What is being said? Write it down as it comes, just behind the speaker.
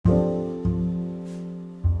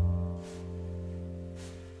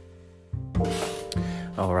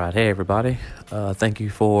All right, hey everybody. Thank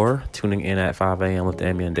you for tuning in at 5 a.m. with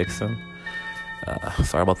Damian Dixon.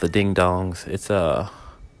 Sorry about the ding dongs. It's 5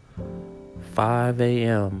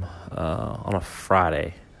 a.m. On a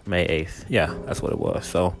Friday, May 8th. Yeah, that's what it was.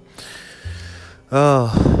 So,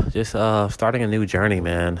 just starting a new journey,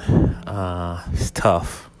 man. It's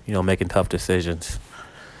tough, making tough decisions.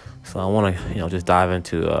 So I want to, just dive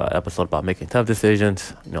into an episode about making tough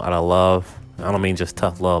decisions, out of love. I don't mean just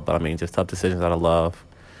tough love, but I mean just tough decisions out of love.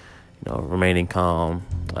 Remaining calm,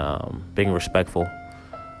 being respectful,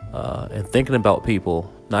 and thinking about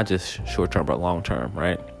people, not just short term, but long term,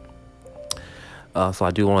 right? So I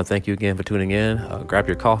do want to thank you again for tuning in. Grab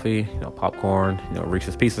your coffee, popcorn,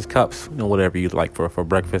 Reese's Pieces cups, whatever you'd like for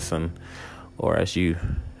breakfast, or as you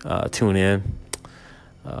tune in,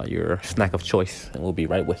 your snack of choice, and we'll be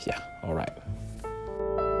right with you. All right.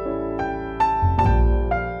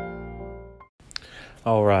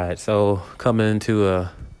 All right. So coming into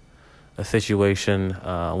a situation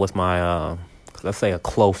with my, let's say, a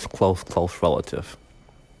close relative.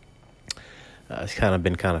 It's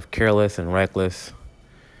been kind of careless and reckless.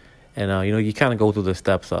 And, you kind of go through the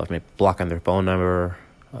steps of maybe blocking their phone number,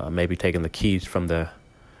 maybe taking the keys from their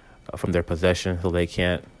possession so they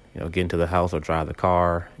can't, get into the house or drive the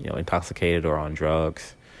car, intoxicated or on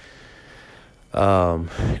drugs.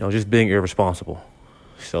 Just being irresponsible.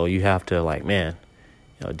 So you have to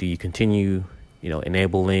do you continue,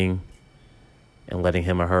 enabling and letting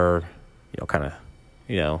him or her,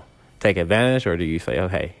 take advantage, or do you say, oh,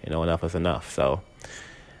 hey, enough is enough? So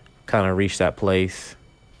kind of reach that place.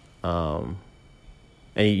 And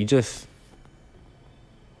you just,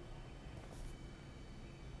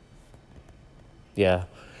 yeah.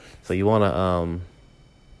 So you want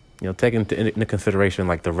to, take into consideration,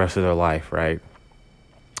 like, the rest of their life, right?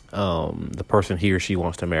 The person he or she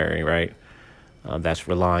wants to marry, right? That's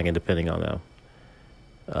relying and depending on them.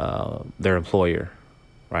 Their employer,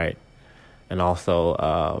 right? And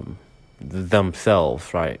also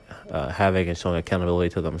themselves, right? Having and showing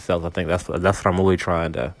accountability to themselves. I think that's what I'm really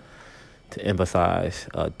trying to emphasize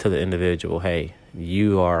to the individual. Hey,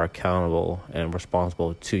 you are accountable and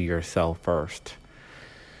responsible to yourself first.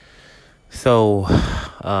 So,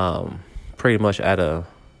 pretty much I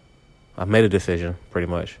made a decision, pretty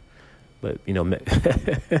much. But,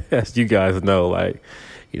 as you guys know,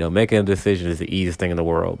 making a decision is the easiest thing in the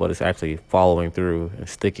world, but it's actually following through and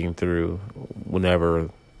sticking through whenever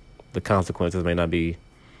the consequences may not be,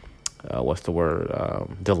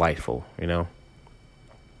 delightful,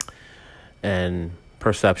 and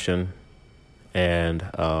perception and,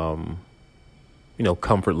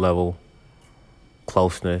 comfort level,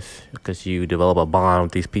 closeness, because you develop a bond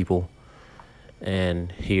with these people,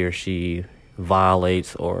 and he or she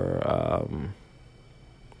violates or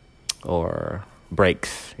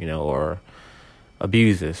breaks, or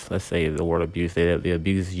abuses. Let's say the word abuse. They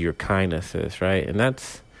abuse your kindnesses, right? And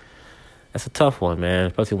that's a tough one, man,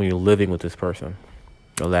 especially when you're living with this person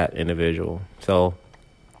or that individual. So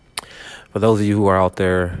for those of you who are out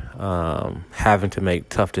there having to make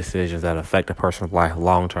tough decisions that affect a person's life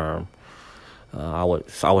long term, I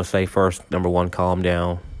would say first, number one, calm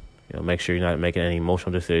down. Make sure you're not making any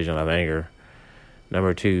emotional decision of anger.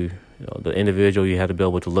 Number two, the individual, you have to be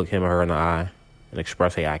able to look him or her in the eye and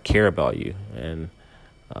express, hey, I care about you, and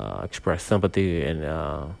express sympathy and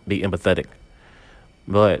be empathetic.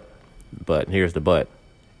 But here's the but.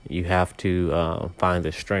 You have to find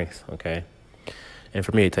the strength, okay? And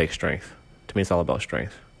for me, it takes strength. To me, it's all about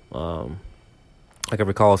strength. I can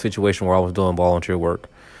recall a situation where I was doing volunteer work,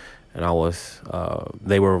 and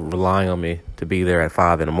they were relying on me to be there at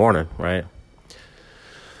 5 a.m, right?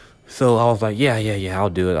 So I was like, yeah, I'll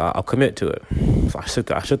do it. I'll commit to it. So I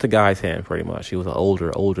shook the guy's hand, pretty much. He was an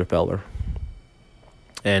older feller.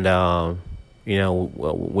 And,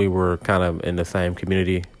 we were kind of in the same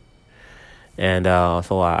community. And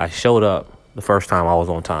so I showed up the first time. I was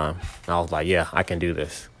on time. And I was like, yeah, I can do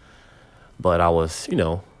this. But I was,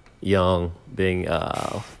 young, being,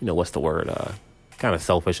 what's the word? Kind of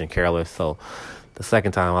selfish and careless. So the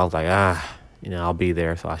second time I was like, I'll be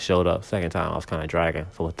there. So I showed up. Second time I was kind of dragging.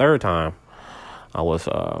 So the third time I was,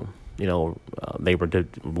 they were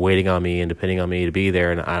waiting on me and depending on me to be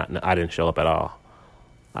there. And I didn't show up at all.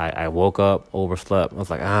 I woke up, overslept. I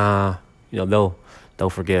was like, they'll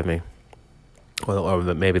forgive me. Or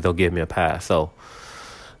maybe they'll give me a pass. So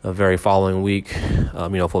the very following week,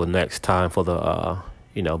 for the next time for the,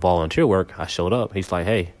 volunteer work, I showed up. He's like,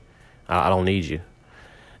 hey, I don't need you.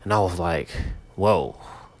 And I was like, whoa,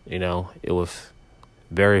 it was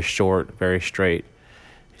very short, very straight.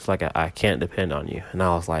 It's like, I can't depend on you. And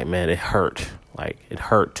I was like, man, it hurt. Like, it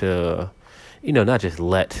hurt to, not just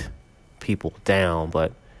let people down,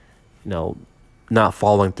 but, not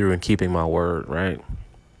following through and keeping my word, right?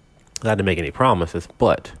 I didn't make any promises,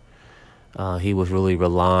 but he was really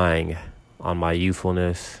relying on my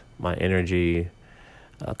youthfulness, my energy,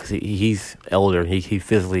 because he's elder. He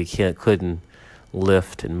physically couldn't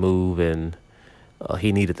lift and move, and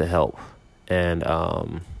he needed the help. And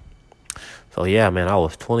so yeah, man, I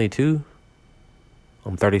was 22.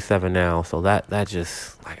 I'm 37 now, so that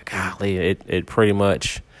just, like, golly, it pretty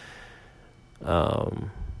much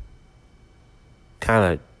kind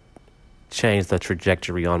of changed the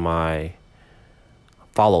trajectory on my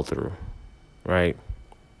follow through, right?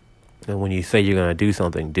 And when you say you're gonna do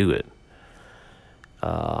something, do it.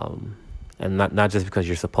 And not just because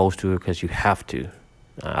you're supposed to, because you have to.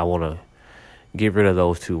 I want to get rid of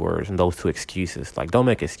those two words and those two excuses. Like, don't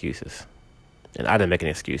make excuses. And I didn't make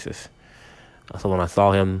any excuses. So when I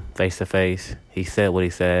saw him face to face, he said what he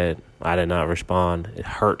said. I did not respond. It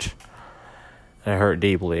hurt. It hurt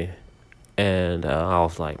deeply. And I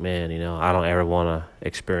was like, man, I don't ever want to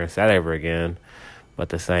experience that ever again. But at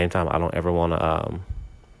the same time, I don't ever want to,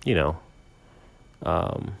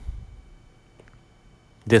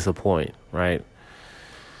 disappoint, right?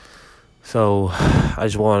 So I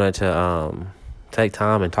just wanted to take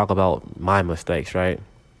time and talk about my mistakes, right?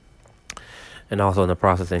 And also in the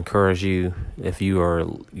process, encourage you, if you are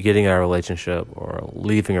getting a relationship or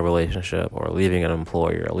leaving a relationship or leaving an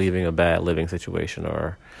employer or leaving a bad living situation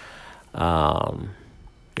or,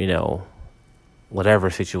 whatever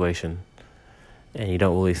situation, and you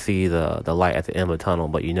don't really see the light at the end of the tunnel,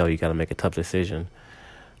 but you got to make a tough decision.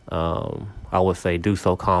 I would say do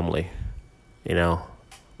so calmly,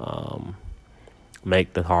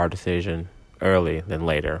 make the hard decision early than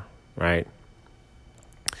later, right?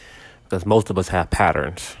 Because most of us have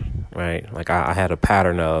patterns, right? Like I had a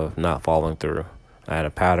pattern of not following through. I had a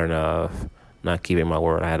pattern of not keeping my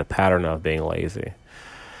word. I had a pattern of being lazy.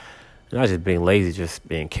 Not just being lazy, just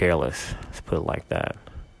being careless. Let's put it like that.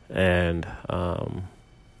 And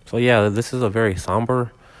so yeah, this is a very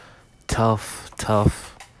somber, tough, because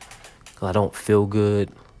I don't feel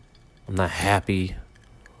good. I'm not happy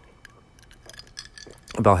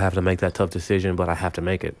about having to make that tough decision, but I have to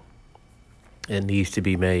make it. It needs to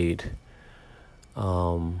be made.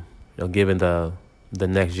 Given the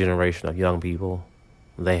next generation of young people,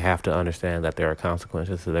 they have to understand that there are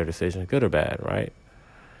consequences to their decisions, good or bad, right?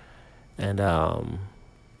 And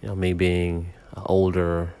me being an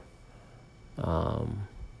older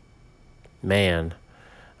man,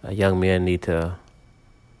 young men need to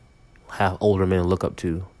have older men to look up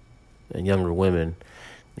to, and younger women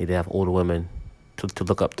need to have older women to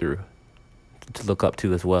look up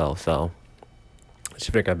to as well. So I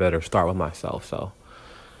just think I better start with myself. So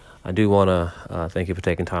I do want to thank you for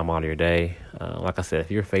taking time out of your day. Like I said,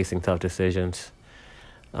 if you're facing tough decisions,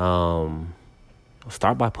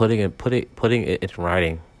 start by putting it in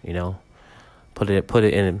writing. Put it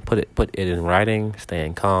in writing.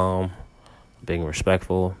 Staying calm, being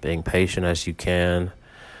respectful, being patient as you can,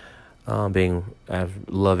 being as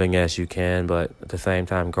loving as you can, but at the same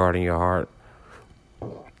time guarding your heart.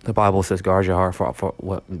 The Bible says guard your heart for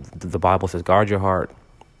what the Bible says. Guard your heart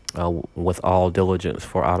with all diligence,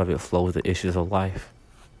 for out of it flows the issues of life.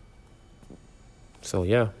 So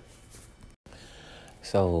yeah.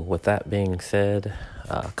 So with that being said,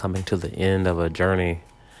 coming to the end of a journey,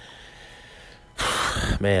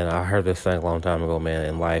 man, I heard this thing a long time ago, man.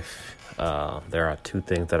 In life, there are two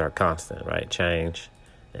things that are constant, right? Change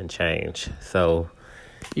and change. So,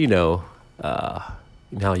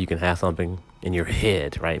 how you can have something in your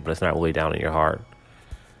head, right? But it's not really down in your heart.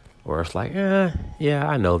 Or it's like, yeah,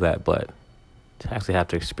 I know that, but to actually have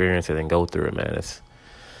to experience it and go through it, man, it's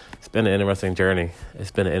been an interesting journey.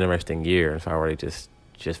 It's been an interesting year. It's already just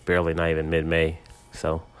barely not even mid-May.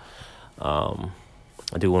 So, I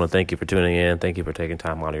do want to thank you for tuning in. Thank you for taking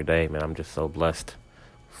time out of your day, man. I'm just so blessed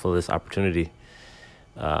for this opportunity.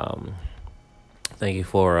 Thank you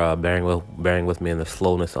for bearing with me in the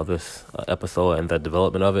slowness of this episode and the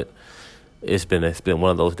development of it. It's been one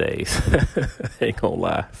of those days. Ain't gonna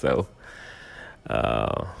lie. So,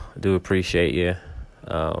 I do appreciate you.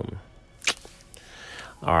 All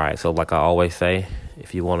right. So, like I always say,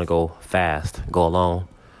 if you want to go fast, go alone.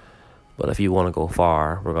 But if you want to go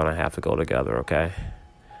far, we're gonna have to go together. Okay.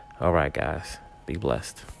 All right, guys. Be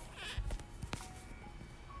blessed.